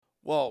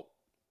Well,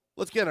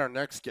 let's get our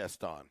next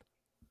guest on.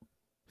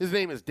 His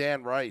name is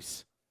Dan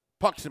Rice,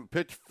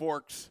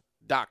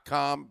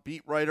 pucksandpitchforks.com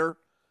beat writer.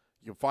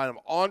 You can find him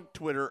on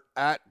Twitter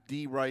at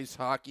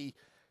dricehockey.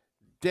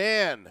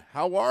 Dan,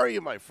 how are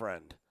you, my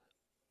friend?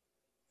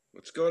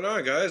 What's going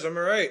on, guys? I'm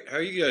all right. How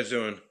are you guys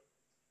doing?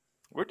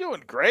 We're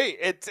doing great.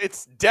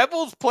 It's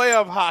Devils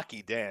playoff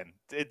hockey, Dan.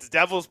 It's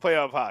Devils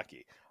playoff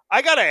hockey.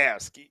 I gotta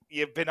ask.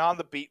 You've been on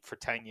the beat for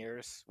 10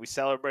 years. We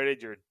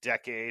celebrated your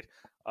decade.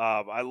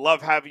 I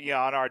love having you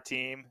on our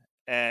team,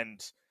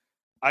 and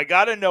I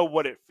gotta know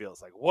what it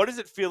feels like. What does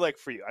it feel like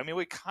for you? I mean,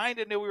 we kind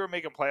of knew we were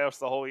making playoffs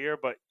the whole year,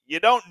 but you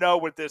don't know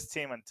with this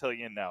team until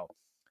you know.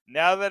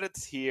 Now that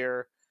it's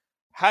here,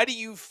 how do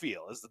you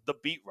feel as the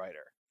beat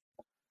writer?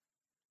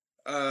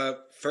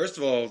 First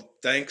of all,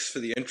 thanks for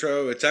the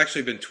intro. It's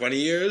actually been 20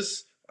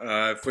 years.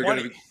 If we're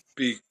 20. gonna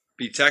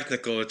be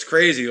technical, it's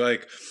crazy.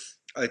 Like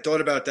I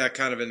thought about that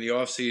kind of in the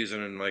off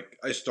season, and like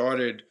I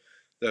started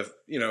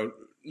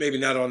maybe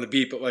not on the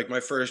beat, but like my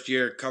first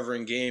year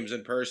covering games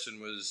in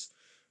person was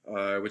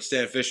with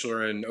Stan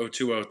Fischler in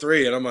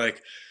 0203, and I'm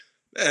like,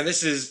 man,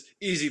 this is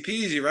easy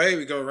peasy, right?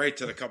 We go right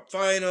to the Cup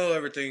final.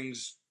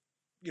 Everything's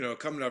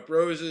coming up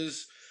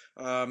roses.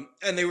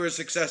 And they were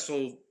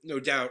successful, no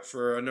doubt,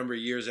 for a number of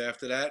years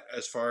after that,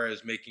 as far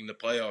as making the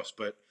playoffs.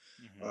 But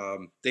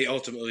they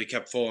ultimately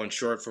kept falling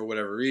short for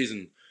whatever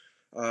reason.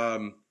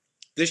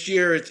 This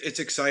year, it's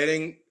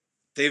exciting.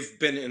 They've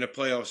been in a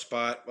playoff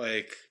spot.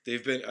 Like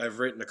I've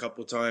written a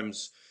couple of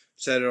times,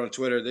 said it on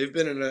Twitter. They've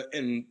been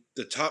in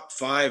the top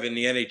 5 in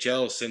the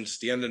NHL since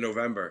the end of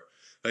November.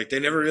 Like they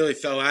never really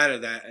fell out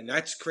of that, and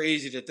that's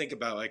crazy to think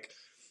about. Like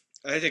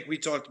I think we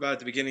talked about at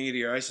the beginning of the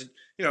year. I said,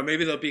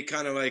 maybe they'll be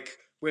kind of like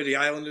where the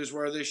Islanders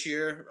were this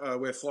year,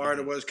 where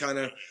Florida was kind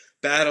of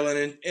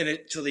battling in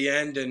it till the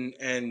end,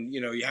 and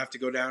you have to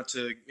go down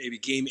to maybe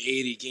game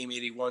 80, game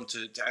 81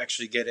 to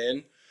actually get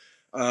in.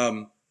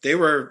 They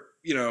were,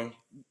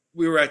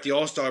 we were at the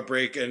All-Star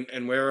break,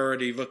 and we're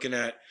already looking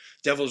at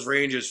Devils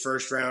Rangers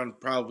first round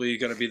probably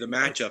going to be the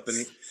matchup,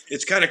 and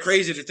it's kind of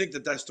crazy to think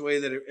that that's the way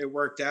that it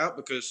worked out,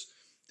 because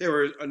there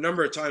were a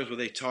number of times where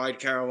they tied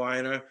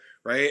Carolina,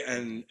 right,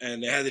 and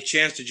they had the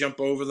chance to jump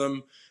over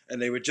them,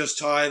 and they would just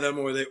tie them,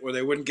 or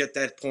they wouldn't get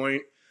that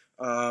point.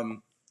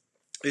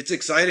 It's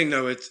exciting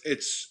though.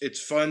 It's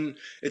fun.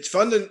 It's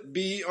fun to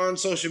be on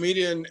social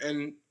media,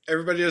 and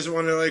everybody doesn't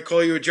want to like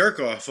call you a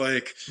jerk off.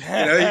 Like you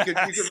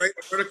could write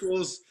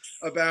articles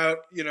about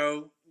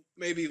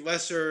maybe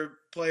lesser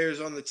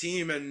players on the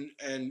team, and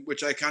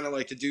which I kind of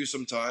like to do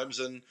sometimes,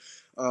 and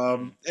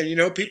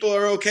people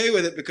are okay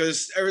with it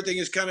because everything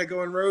is kind of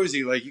going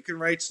rosy. Like you can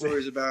write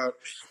stories about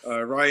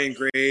Ryan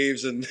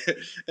Graves and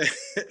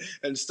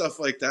and stuff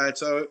like that.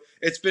 So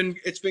it's been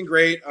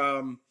great.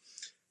 I'm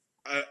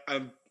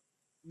a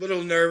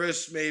little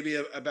nervous maybe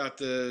about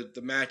the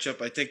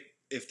matchup. I think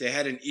if they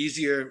had a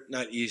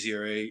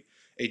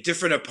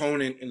different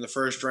opponent in the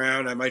first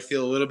round, I might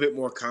feel a little bit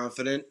more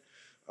confident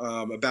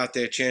about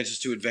their chances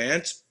to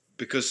advance,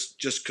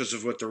 because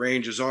of what the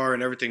Rangers are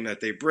and everything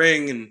that they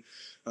bring, and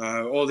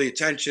all the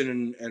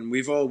attention, and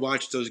we've all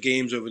watched those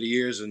games over the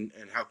years, and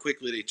how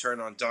quickly they turn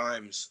on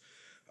dimes.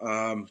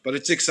 But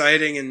it's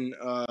exciting, and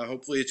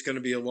hopefully it's going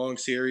to be a long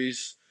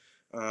series.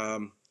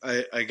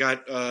 I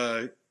got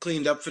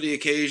cleaned up for the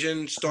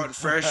occasion, starting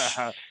fresh,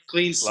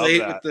 clean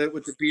slate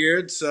with the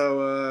beard.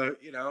 So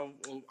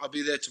I'll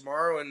be there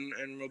tomorrow,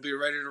 and we'll be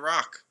ready to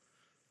rock.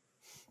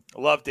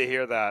 Love to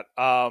hear that.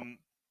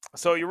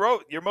 So you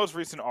wrote your most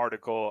recent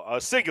article, a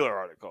singular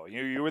article.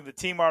 You were the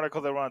team article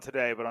that went on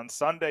today, but on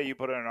Sunday you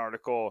put in an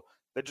article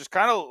that just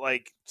kind of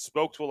like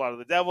spoke to a lot of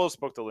the Devils,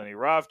 spoke to Lenny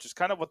Ruff, just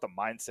kind of what the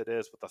mindset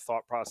is, what the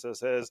thought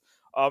process is.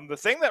 The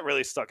thing that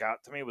really stuck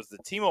out to me was the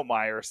Timo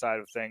Meier side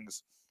of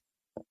things,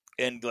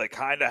 and like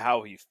kind of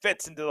how he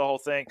fits into the whole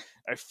thing.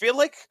 I feel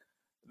like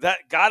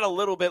that got a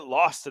little bit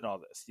lost in all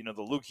this.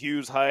 The Luke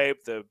Hughes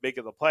hype, the big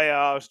of the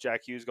playoffs,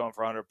 Jack Hughes going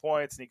for 100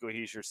 points, Nico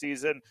Hischier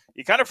season.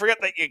 You kind of forget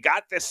that you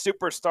got this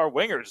superstar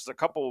winger just a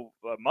couple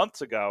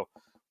months ago.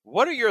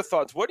 What are your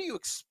thoughts? What do you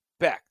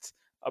expect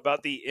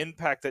about the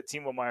impact that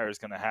Timo Meier is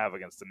going to have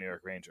against the New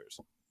York Rangers?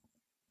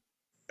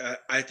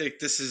 I think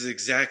this is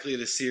exactly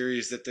the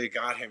series that they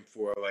got him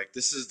for. Like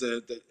this is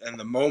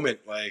the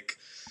moment. Like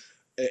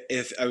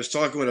if I was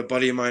talking with a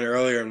buddy of mine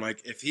earlier, and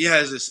like if he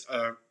has this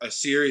a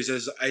series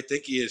as I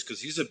think he is, because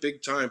he's a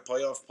big time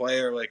playoff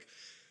player. Like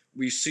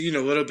we've seen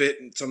a little bit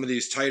in some of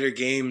these tighter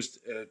games.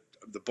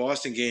 The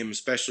Boston game,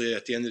 especially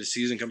at the end of the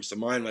season, comes to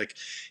mind. Like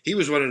he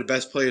was one of the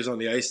best players on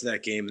the ice in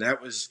that game.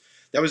 That was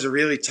a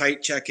really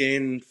tight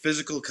check-in,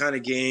 physical kind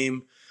of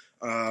game.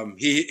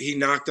 He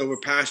knocked over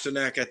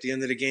Pasternak at the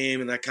end of the game,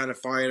 and that kind of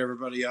fired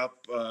everybody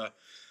up.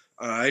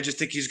 I just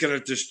think he's going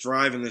to just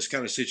thrive in this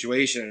kind of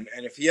situation.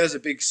 And if he has a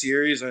big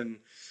series, and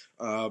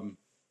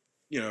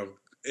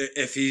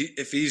if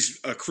he's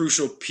a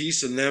crucial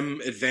piece in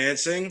them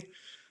advancing,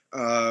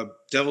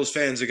 Devils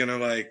fans are going to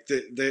like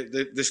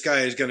this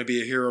guy is going to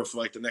be a hero for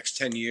like the next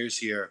 10 years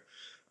here.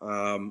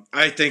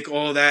 I think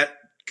all that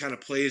kind of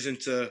plays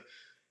into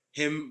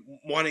him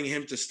wanting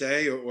him to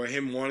stay or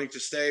him wanting to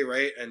stay,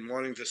 right, and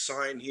wanting to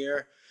sign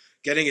here,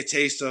 getting a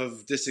taste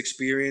of this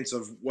experience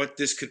of what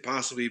this could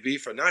possibly be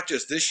for not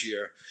just this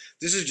year.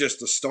 This is just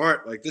the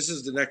start. Like this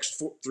is the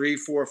next 3,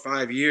 4,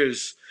 5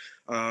 years.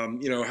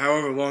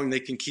 However long they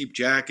can keep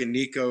Jack and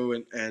Nico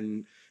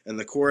and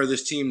the core of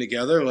this team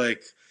together.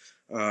 Like,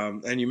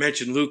 and you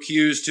mentioned Luke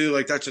Hughes too.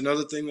 Like that's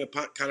another thing that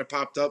kind of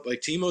popped up.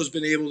 Like Timo's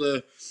been able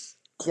to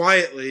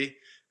quietly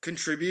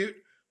contribute,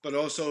 but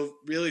also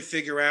really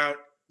figure out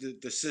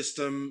the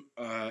system.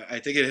 I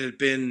think it had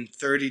been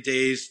 30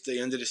 days to the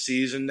end of the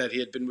season that he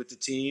had been with the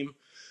team.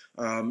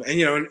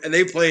 And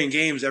they play in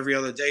games every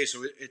other day,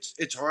 so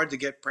it's hard to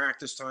get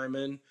practice time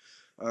in.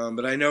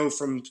 But I know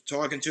from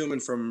talking to him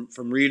and from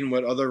reading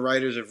what other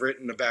writers have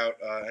written about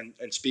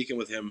and speaking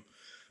with him,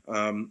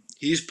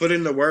 he's put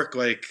in the work,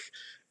 like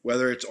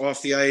whether it's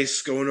off the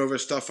ice, going over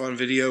stuff on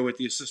video with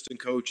the assistant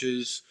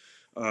coaches,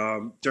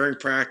 during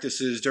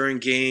practices, during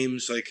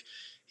games. Like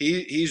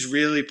he's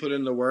really put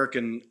in the work,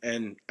 and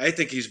I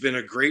think he's been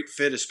a great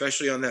fit,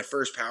 especially on that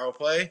first power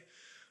play.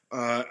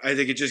 I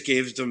think it just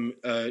gives them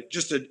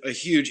just a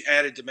huge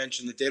added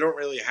dimension that they don't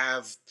really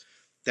have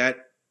that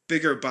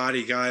bigger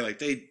body guy. Like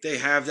they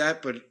have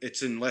that, but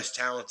it's in less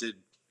talented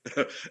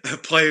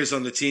players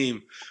on the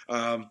team.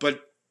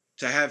 But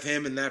to have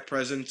him in that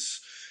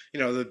presence,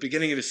 the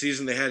beginning of the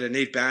season they had a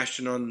Nate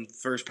Bastian on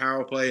first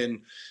power play,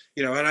 and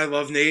and I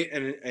love Nate,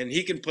 and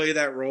he can play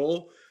that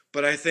role.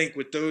 But I think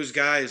with those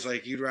guys,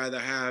 like you'd rather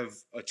have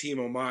a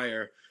Timo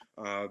Meyer,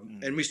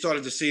 and we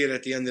started to see it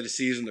at the end of the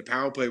season. The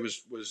power play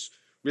was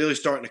really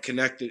starting to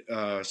connect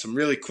some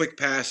really quick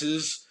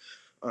passes.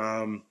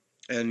 And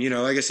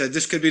like I said,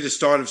 this could be the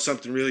start of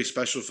something really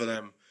special for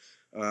them.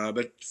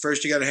 But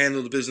first, you got to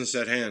handle the business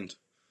at hand.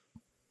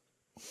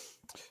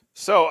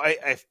 So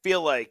I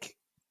feel like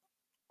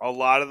a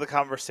lot of the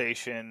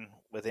conversation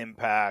with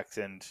impact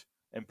and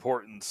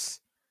importance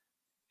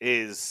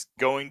is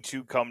going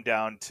to come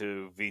down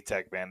to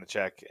Vitek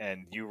Vanacek.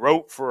 And you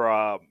wrote for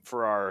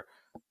our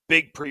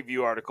big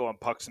preview article on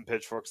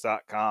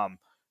pucksandpitchforks.com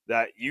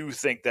that you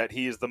think that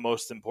he is the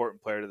most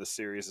important player to the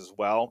series as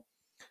well.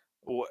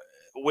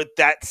 With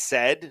that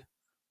said,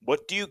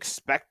 what do you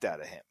expect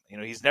out of him?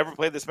 He's never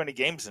played this many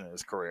games in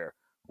his career.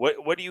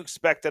 What do you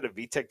expect out of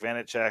Vitek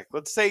Vanacek,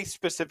 let's say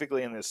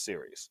specifically in this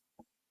series?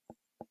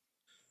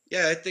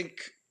 Yeah, I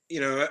think,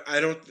 I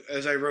don't,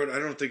 as I wrote, I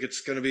don't think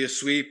it's going to be a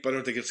sweep. I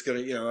don't think it's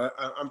going to,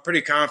 I'm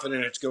pretty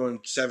confident it's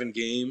going 7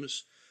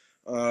 games.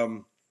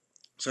 So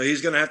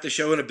he's going to have to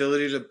show an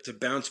ability to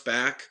bounce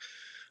back.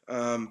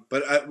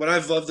 But what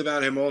I've loved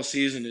about him all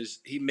season is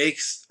he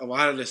makes a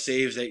lot of the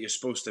saves that you're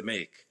supposed to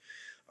make.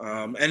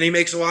 And he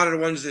makes a lot of the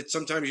ones that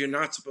sometimes you're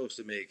not supposed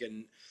to make.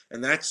 And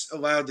that's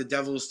allowed the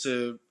Devils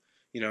to,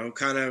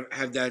 kind of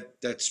have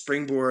that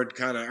springboard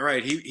kind of, all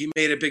right, he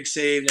made a big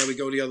save, now we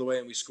go the other way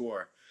and we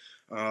score.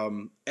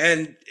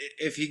 And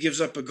if he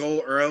gives up a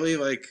goal early,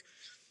 like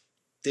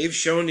they've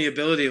shown the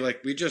ability,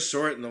 like we just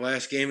saw it in the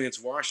last game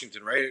against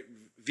Washington, right?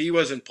 V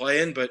wasn't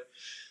playing, but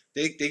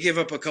they give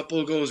up a couple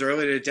of goals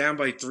early. They're down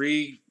by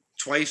 3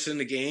 twice in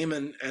the game,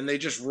 and they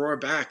just roar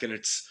back. And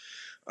it's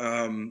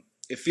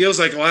it feels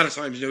like a lot of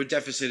times no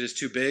deficit is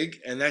too big,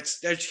 and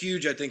that's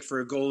huge, I think, for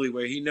a goalie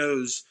where he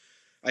knows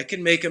I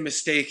can make a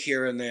mistake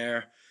here and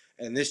there,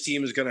 and this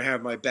team is going to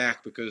have my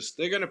back because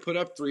they're going to put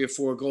up 3 or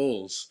 4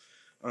 goals.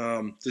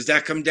 Does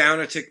that come down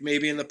a tick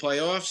maybe in the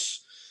playoffs?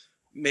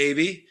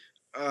 Maybe.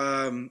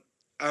 I'm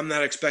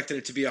not expecting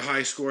it to be a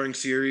high-scoring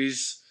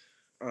series.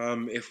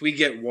 If we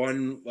get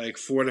one like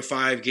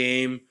 4-5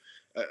 game,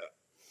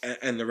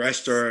 and the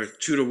rest are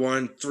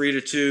 2-1,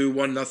 3-2,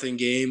 1-0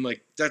 game,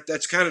 like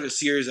that's kind of the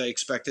series I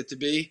expect it to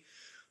be.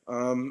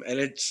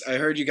 And I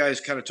heard you guys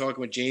kind of talking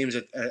with James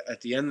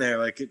at the end there,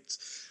 like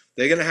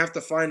they're gonna have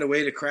to find a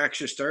way to crack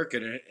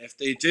Shesterkin, and if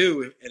they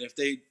do, and if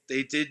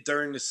they did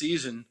during the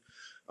season,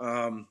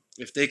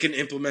 if they can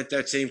implement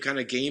that same kind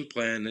of game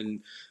plan,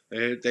 and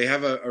they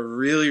have a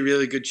really,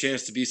 really good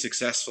chance to be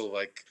successful.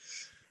 Like,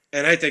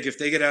 and I think if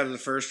they get out of the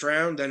first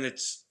round, then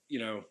it's,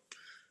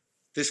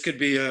 this could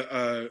be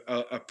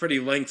a pretty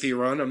lengthy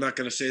run. I'm not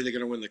going to say they're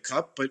going to win the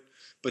cup,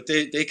 but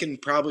they can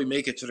probably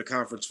make it to the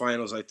conference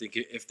finals, I think,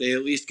 if they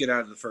at least get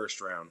out of the first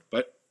round.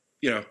 But,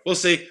 we'll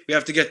see. We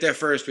have to get there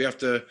first. We have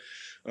to,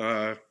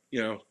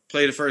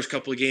 play the first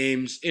couple of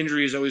games.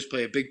 Injuries always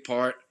play a big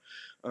part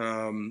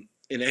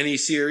in any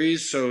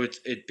series, so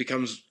it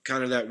becomes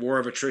kind of that war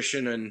of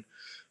attrition, and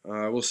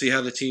we'll see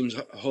how the teams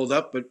hold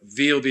up. But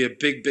V will be a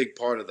big, big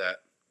part of that.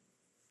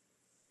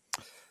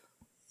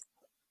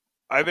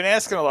 I've been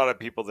asking a lot of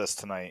people this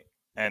tonight,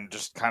 and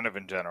just kind of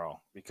in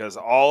general, because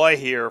all I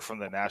hear from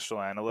the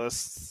national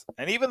analysts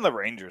and even the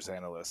Rangers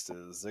analysts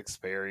is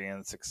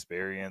experience.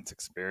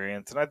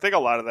 And I think a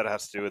lot of that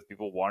has to do with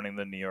people wanting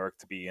the New York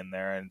to be in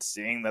there and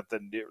seeing that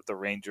the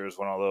Rangers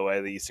went all the way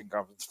to the Eastern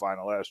Conference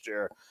Final last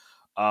year.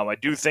 I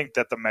do think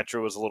that the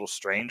Metro was a little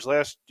strange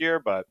last year,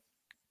 but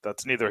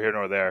that's neither here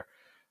nor there.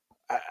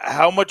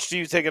 How much do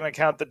you take into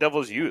account the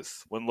Devils'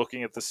 youth when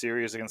looking at the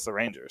series against the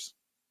Rangers?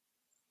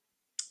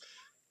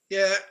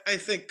 Yeah, I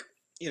think,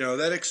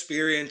 that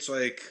experience,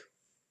 like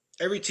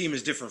every team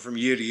is different from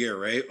year to year,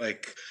 right?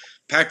 Like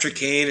Patrick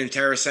Kane and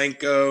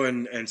Tarasenko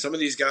and some of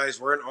these guys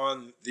weren't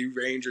on the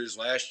Rangers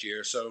last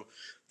year, so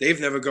they've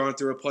never gone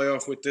through a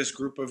playoff with this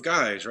group of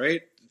guys,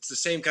 right? It's the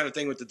same kind of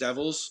thing with the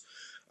Devils.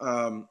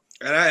 And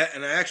I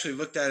actually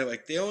looked at it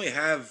like they only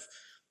have,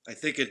 I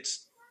think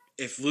it's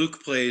if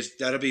Luke plays,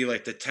 that'll be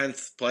like the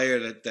 10th player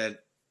that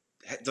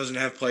doesn't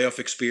have playoff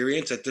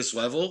experience at this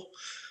level.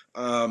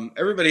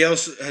 Everybody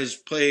else has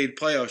played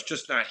playoffs,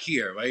 just not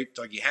here, right?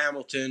 Dougie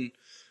Hamilton,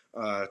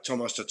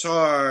 Tomas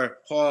Tatar,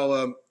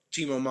 Paula,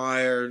 Timo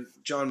Meyer,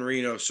 John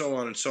Marino, so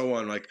on and so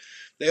on. Like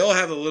they all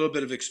have a little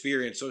bit of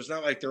experience, so it's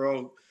not like they're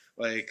all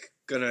like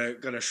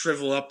gonna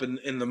shrivel up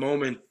in the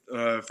moment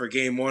for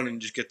game one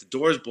and just get the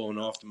doors blown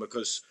off them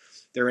because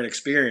they're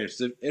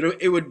inexperienced.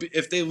 It would be,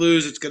 if they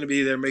lose, it's going to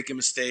be they're making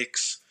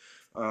mistakes.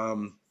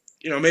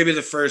 Maybe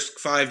the first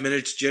 5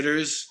 minutes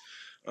jitters,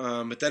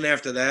 but then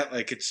after that,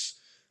 like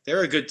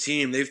they're a good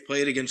team. They've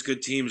played against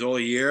good teams all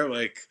year.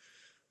 Like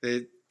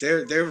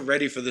they're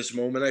ready for this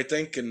moment, I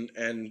think,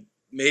 and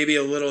maybe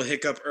a little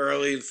hiccup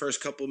early the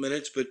first couple of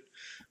minutes, but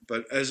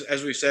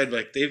as we said,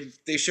 like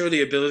they show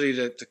the ability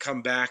to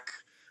come back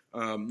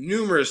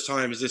numerous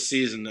times this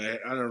season. I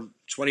don't know,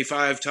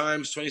 25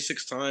 times,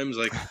 26 times.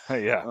 Like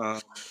Yeah.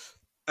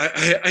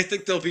 I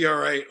think they'll be all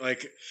right.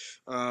 Like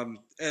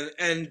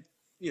and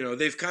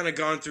they've kind of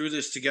gone through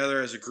this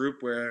together as a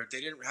group where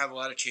they didn't have a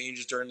lot of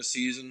changes during the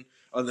season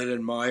other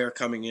than Meyer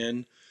coming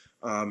in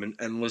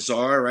and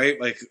Lazar, right?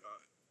 Like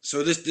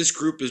so this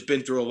group has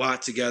been through a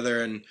lot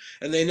together, and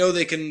they know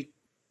they can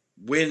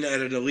win at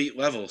an elite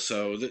level.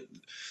 So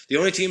the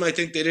only team I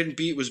think they didn't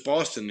beat was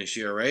Boston this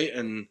year, right?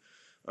 And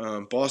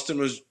Boston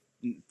was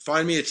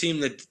find me a team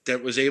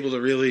that was able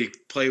to really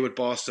play with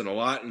Boston a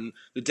lot, and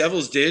the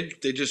Devils did.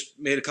 They just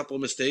made a couple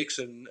of mistakes,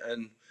 and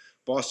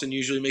Boston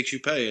usually makes you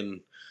pay.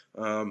 And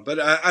but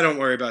I don't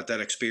worry about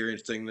that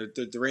experience thing.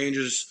 The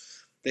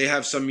Rangers, they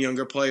have some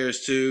younger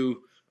players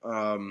too.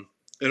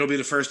 It'll be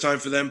the first time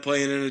for them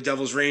playing in a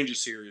Devils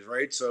Rangers series,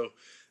 right? So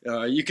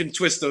you can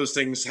twist those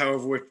things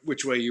however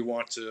which way you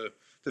want to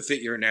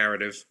fit your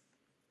narrative.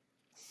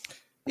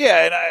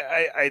 Yeah, and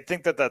I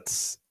think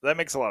that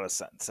makes a lot of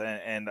sense,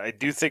 and I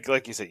do think,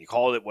 like you said, you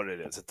called it what it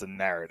is. It's a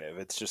narrative.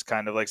 It's just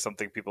kind of like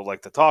something people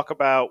like to talk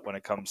about when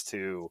it comes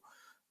to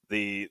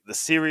the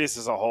series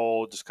as a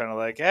whole. Just kind of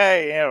like,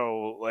 hey,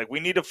 like we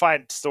need to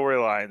find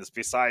storylines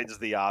besides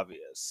the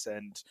obvious,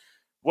 and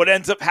what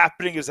ends up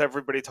happening is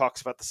everybody talks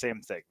about the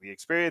same thing: the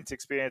experience,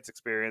 experience,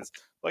 experience.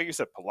 Like you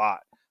said, Palat.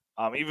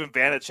 Even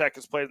Vanacek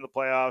has played in the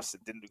playoffs.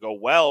 It didn't go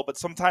well, but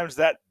sometimes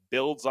that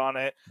builds on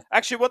it.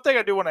 Actually, one thing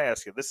I do want to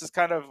ask you, this is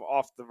kind of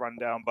off the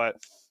rundown, but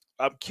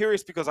I'm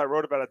curious because I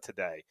wrote about it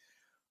today.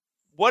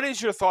 What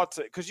is your thoughts?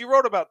 Because you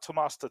wrote about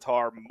Tomas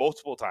Tatar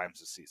multiple times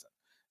this season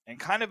and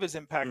kind of his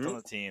impact on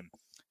the team.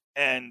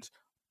 And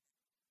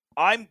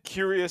I'm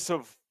curious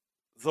of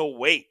the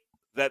weight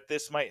that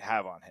this might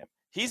have on him.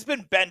 He's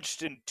been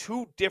benched in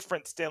 2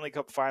 different Stanley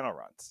Cup final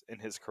runs in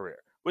his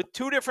career with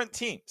 2 different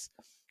teams.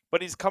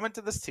 But he's coming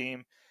to this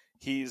team.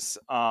 He's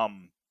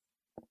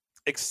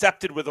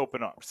accepted with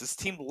open arms. This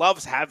team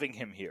loves having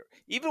him here.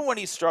 Even when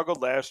he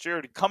struggled last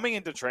year, coming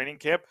into training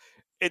camp,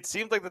 it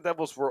seemed like the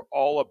Devils were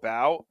all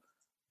about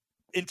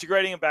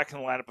integrating him back in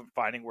the lineup and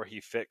finding where he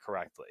fit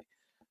correctly.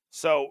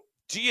 So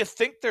do you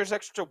think there's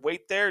extra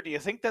weight there? Do you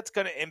think that's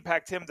going to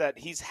impact him that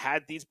he's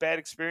had these bad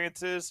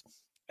experiences?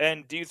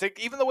 And do you think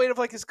even the weight of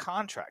like his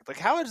contract, like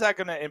how is that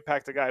going to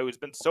impact a guy who's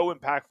been so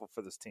impactful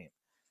for this team?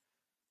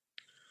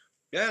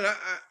 Yeah, and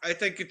I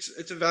think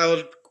it's a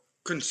valid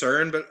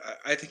concern, but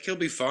I think he'll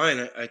be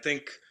fine. I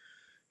think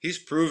he's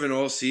proven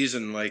all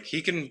season like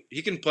he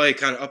can play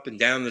kind of up and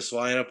down this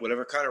lineup,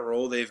 whatever kind of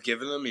role they've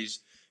given him.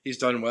 He's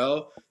done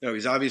well.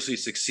 He's obviously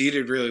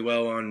succeeded really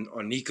well on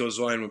Nico's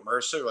line with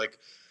Mercer. Like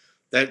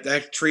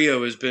that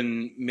trio has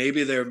been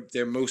maybe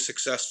their most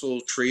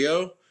successful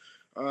trio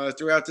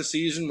throughout the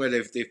season, where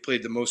they've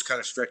played the most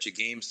kind of stretch of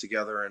games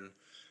together.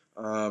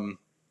 And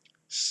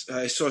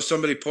I saw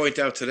somebody point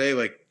out today,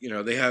 like you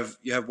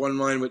have one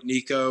line with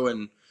Nico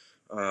and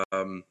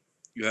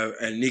you have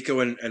Nico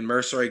and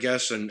Mercer, I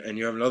guess, and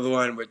you have another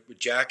line with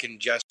Jack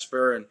and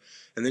Jesper, and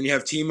then you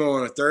have Timo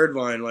on a third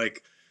line.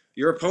 Like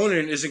your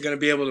opponent isn't going to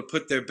be able to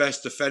put their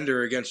best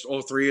defender against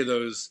all 3 of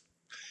those,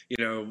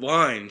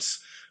 lines.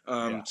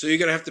 So you're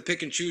going to have to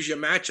pick and choose your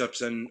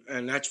matchups,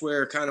 and that's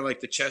where kind of like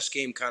the chess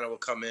game kind of will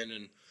come in.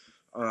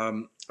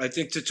 And I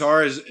think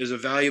Tatar is a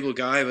valuable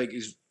guy. Like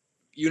he's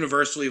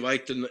universally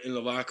liked in the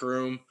locker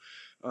room,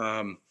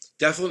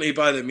 definitely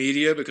by the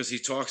media because he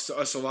talks to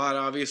us a lot,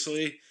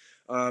 obviously.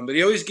 But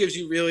he always gives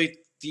you really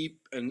deep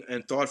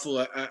and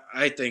thoughtful,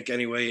 I think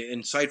anyway,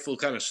 insightful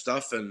kind of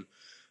stuff. And,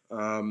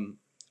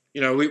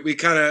 we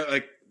kind of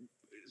like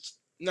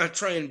not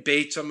try and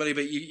bait somebody,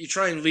 but you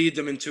try and lead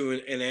them into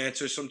an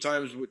answer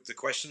sometimes with the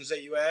questions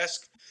that you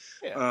ask.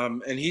 Yeah.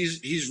 And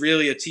he's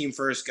really a team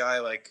first guy.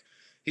 Like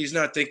he's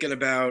not thinking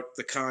about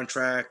the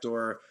contract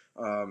or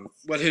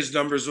what his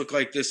numbers look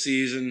like this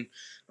season.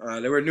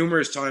 There were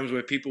numerous times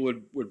where people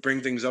would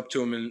bring things up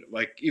to him, and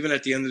like even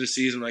at the end of the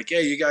season, like, yeah,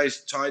 you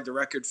guys tied the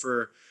record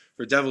for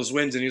Devils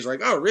wins, and he's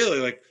like, oh, really?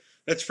 Like,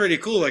 that's pretty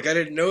cool. Like, I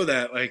didn't know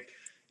that. Like,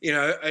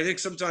 I think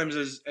sometimes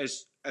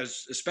as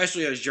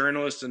especially as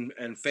journalists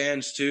and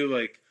fans too,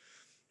 like,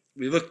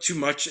 we look too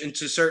much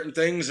into certain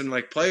things, and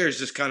like players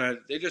just kind of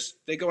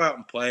they go out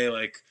and play.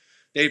 Like,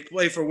 they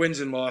play for wins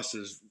and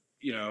losses.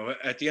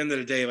 At the end of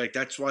the day, like,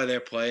 that's why they're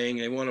playing.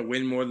 They want to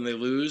win more than they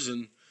lose,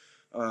 and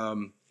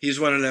he's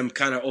one of them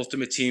kind of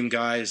ultimate team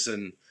guys.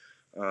 And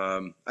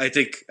I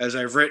think, as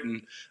I've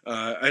written,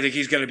 I think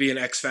he's going to be an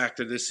X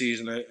factor this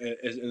season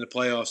in the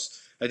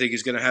playoffs. I think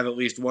he's going to have at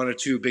least one or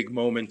two big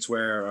moments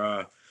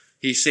where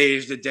he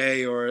saves the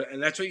day,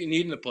 and that's what you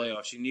need in the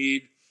playoffs.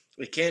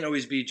 It can't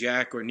always be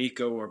Jack or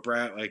Nico or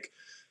Brat. Like,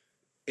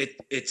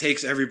 it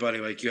takes everybody.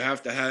 Like, you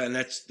have to have, and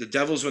that's the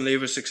Devils when they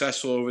were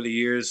successful over the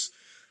years,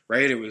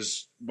 right? It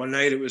was one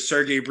night it was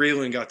Sergei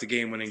Brylin got the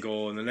game-winning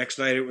goal, and the next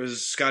night it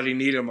was Scotty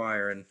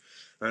Niedermayer,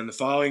 and the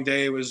following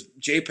day it was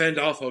Jay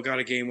Pandolfo got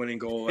a game-winning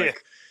goal.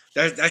 Like,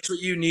 that's what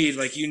you need.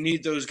 Like, you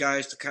need those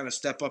guys to kind of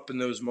step up in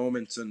those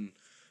moments, and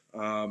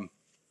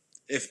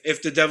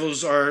if the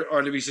Devils are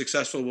to be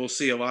successful, we'll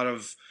see a lot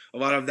of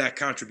that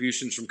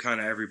contributions from kind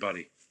of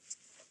everybody.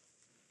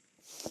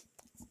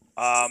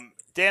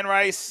 Dan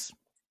Rice,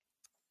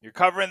 you're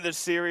covering this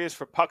series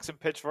for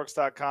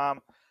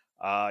pucksandpitchforks.com.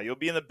 You'll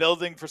be in the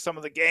building for some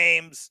of the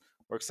games.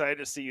 We're excited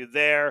to see you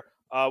there.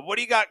 What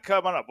do you got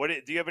coming up?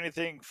 Do you have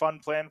anything fun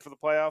planned for the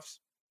playoffs?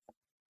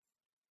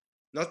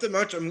 Nothing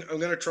much. I'm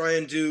going to try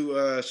and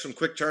do some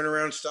quick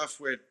turnaround stuff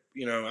with,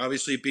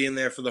 obviously being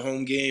there for the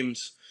home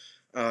games.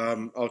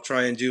 I'll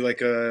try and do like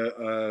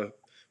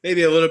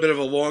maybe a little bit of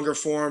a longer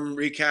form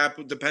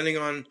recap, depending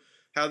on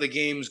how the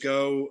games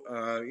go.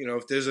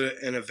 If there's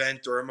an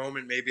event or a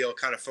moment, maybe I'll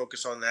kind of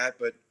focus on that.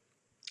 But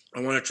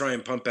I want to try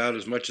and pump out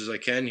as much as I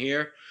can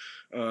here.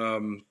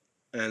 And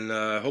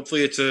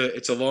hopefully it's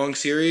a long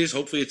series.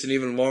 Hopefully it's an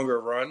even longer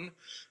run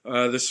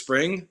this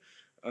spring.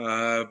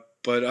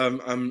 But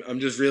I'm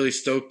just really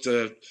stoked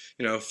to,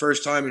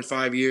 first time in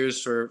 5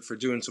 years for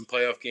doing some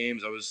playoff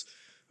games. I was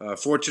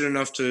fortunate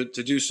enough to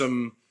do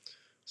some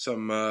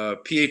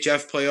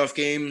PHF playoff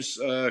games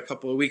a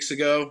couple of weeks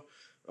ago.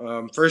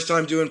 First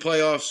time doing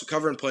playoffs,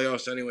 covering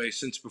playoffs anyway,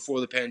 since before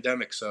the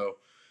pandemic. So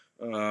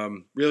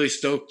really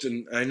stoked,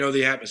 and I know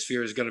the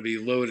atmosphere is going to be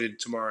loaded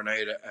tomorrow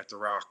night at the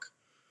Rock.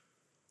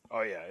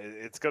 Oh yeah,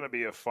 it's going to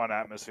be a fun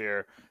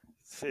atmosphere.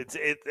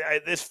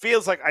 This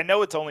feels like, I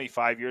know it's only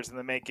 5 years in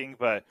the making,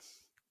 but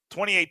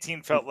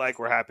 2018 felt like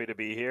we're happy to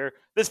be here.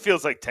 This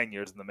feels like 10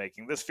 years in the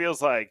making. This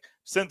feels like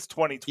since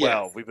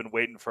 2012 we've been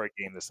waiting for a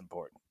game this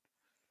important.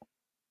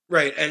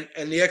 Right,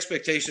 and the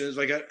expectation is,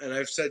 like, and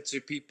I've said to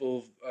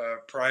people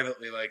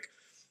privately, like,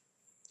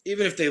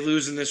 even if they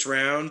lose in this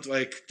round,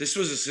 like, this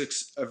was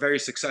a very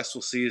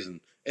successful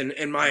season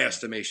in my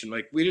estimation.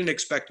 Like, we didn't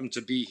expect them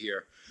to be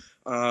here.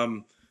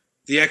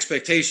 The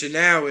expectation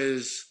now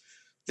is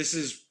this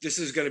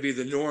is going to be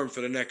the norm for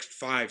the next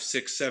 5,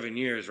 6, 7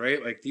 years,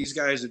 right? Like, these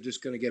guys are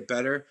just going to get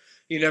better.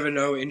 You never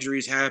know,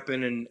 injuries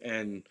happen,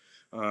 and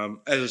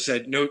as I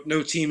said,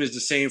 no team is the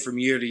same from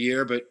year to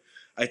year, but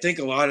I think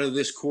a lot of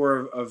this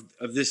core of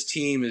this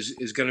team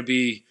is going to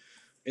be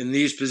in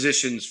these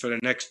positions for the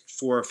next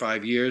 4 or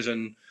 5 years,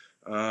 and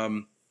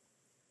hopefully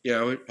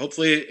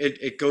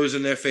it goes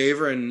in their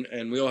favor,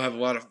 and we'll have a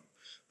lot of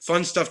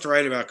fun stuff to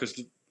write about,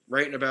 because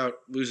writing about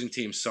losing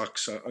teams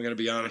sucks. So I'm going to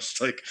be honest.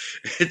 Like,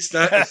 it's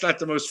not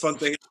the most fun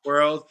thing in the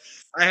world.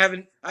 I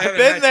haven't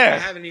been there. I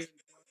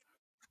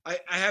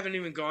haven't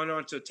even gone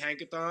on to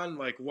Tankathon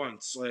like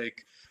once.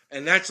 Like,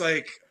 and that's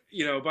like,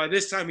 by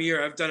this time of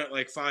year, I've done it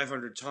like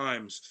 500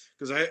 times,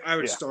 because I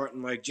would start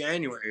in like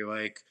January.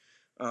 Like,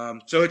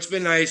 so it's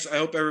been nice. I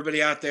hope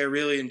everybody out there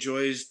really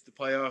enjoys the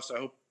playoffs. I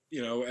hope,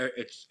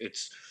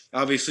 it's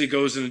obviously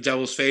goes in the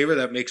Devils' favor.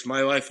 That makes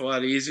my life a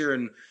lot easier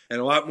and a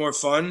lot more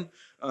fun.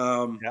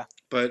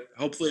 But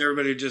hopefully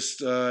everybody just,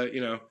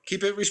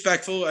 keep it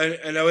respectful.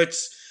 I know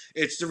it's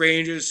the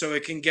Rangers, so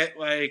it can get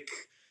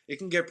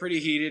pretty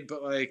heated,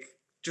 but like,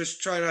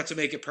 just try not to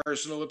make it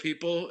personal with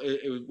people.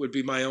 It would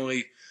be my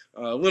only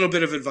little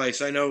bit of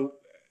advice. I know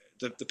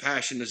the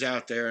passion is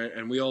out there,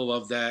 and we all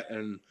love that.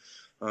 And,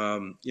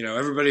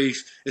 everybody,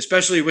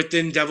 especially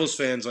within Devils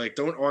fans, like,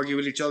 don't argue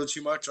with each other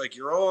too much. Like,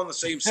 you're all on the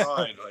same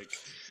side. Like,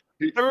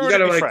 you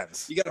gotta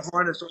friends. You gotta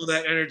harness all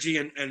that energy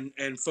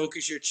and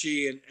focus your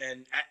chi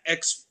and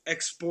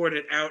export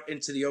it out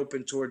into the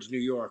open towards New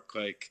York.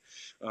 Like,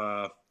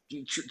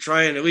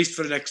 trying at least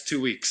for the next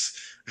 2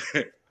 weeks.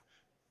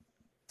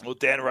 Well,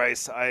 Dan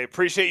Rice, I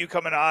appreciate you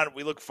coming on.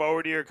 We look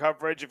forward to your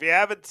coverage. If you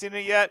haven't seen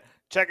it yet,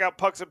 check out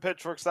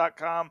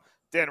pucksandpitchforks.com.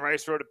 Dan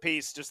Rice wrote a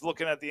piece just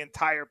looking at the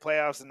entire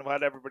playoffs and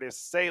what everybody has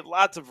to say.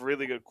 Lots of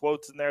really good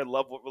quotes in there.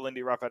 Love what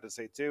Lindy Ruff had to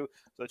say, too.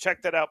 So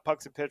check that out,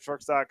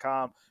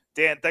 pucksandpitchforks.com.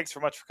 Dan, thanks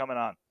so much for coming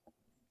on.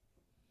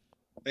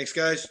 Thanks,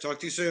 guys. Talk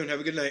to you soon. Have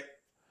a good night.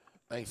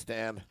 Thanks,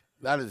 Dan.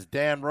 That is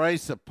Dan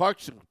Rice at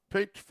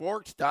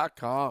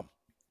pucksandpitchforks.com.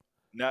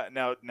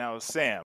 Now, Sam,